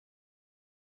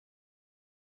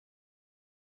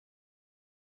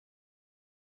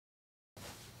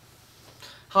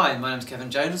Hi, my name is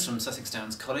Kevin Jones from Sussex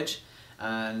Downs College,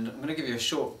 and I'm going to give you a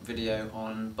short video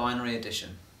on binary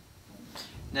addition.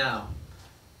 Now,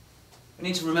 we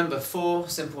need to remember 4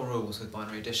 simple rules with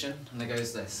binary addition, and they go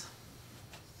as this.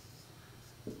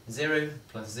 0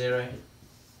 plus 0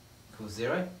 equals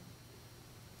 0.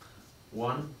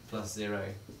 1 plus 0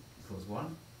 equals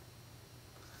 1.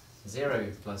 0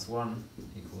 plus 1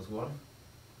 equals 1.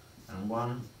 And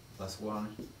 1 plus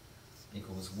 1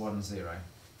 equals 1, 0.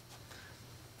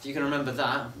 If you can remember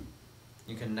that,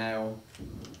 you can nail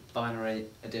binary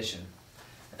addition.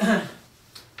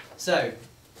 So,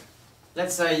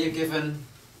 let's say you're given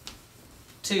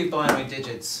 2 binary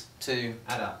digits to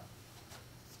add up.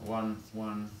 1,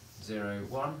 1, 0,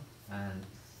 1 and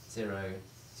 0,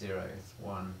 0,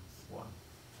 1, 1.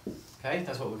 Okay,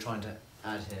 that's what we're trying to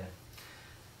add here.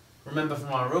 Remember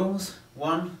from our rules,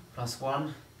 1 plus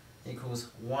 1 equals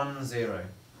 1, 0.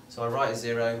 So I write a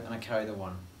 0 and I carry the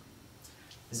 1.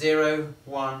 0,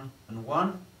 1 and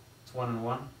 1, it's 1 and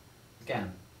 1,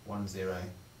 again 1, 0,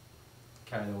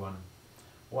 carry the 1.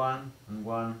 1 and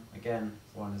 1, again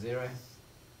 1, 0,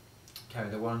 carry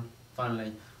the 1.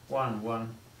 Finally 1,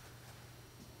 1,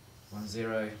 1,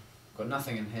 0, got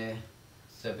nothing in here,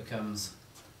 so it becomes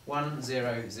 1,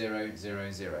 0, 0,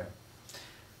 0, 0.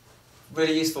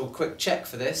 Really useful quick check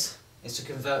for this is to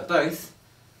convert both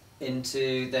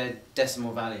into their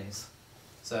decimal values.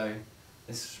 So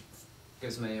this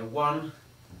gives me a 1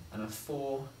 and a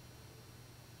 4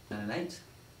 and an 8.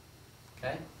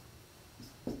 Okay?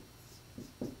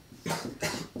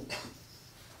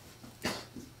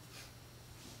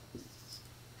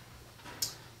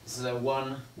 This is a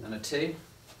 1 and a 2,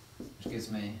 which gives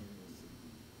me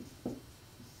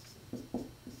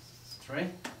 3.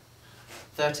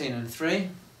 13 and 3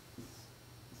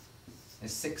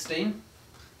 is 16.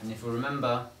 And if we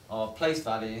remember our place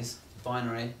values,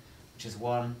 binary, which is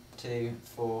 1, 2,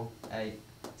 4, 8,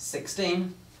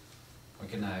 16, we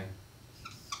can know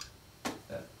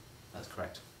that that's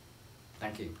correct.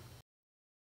 Thank you.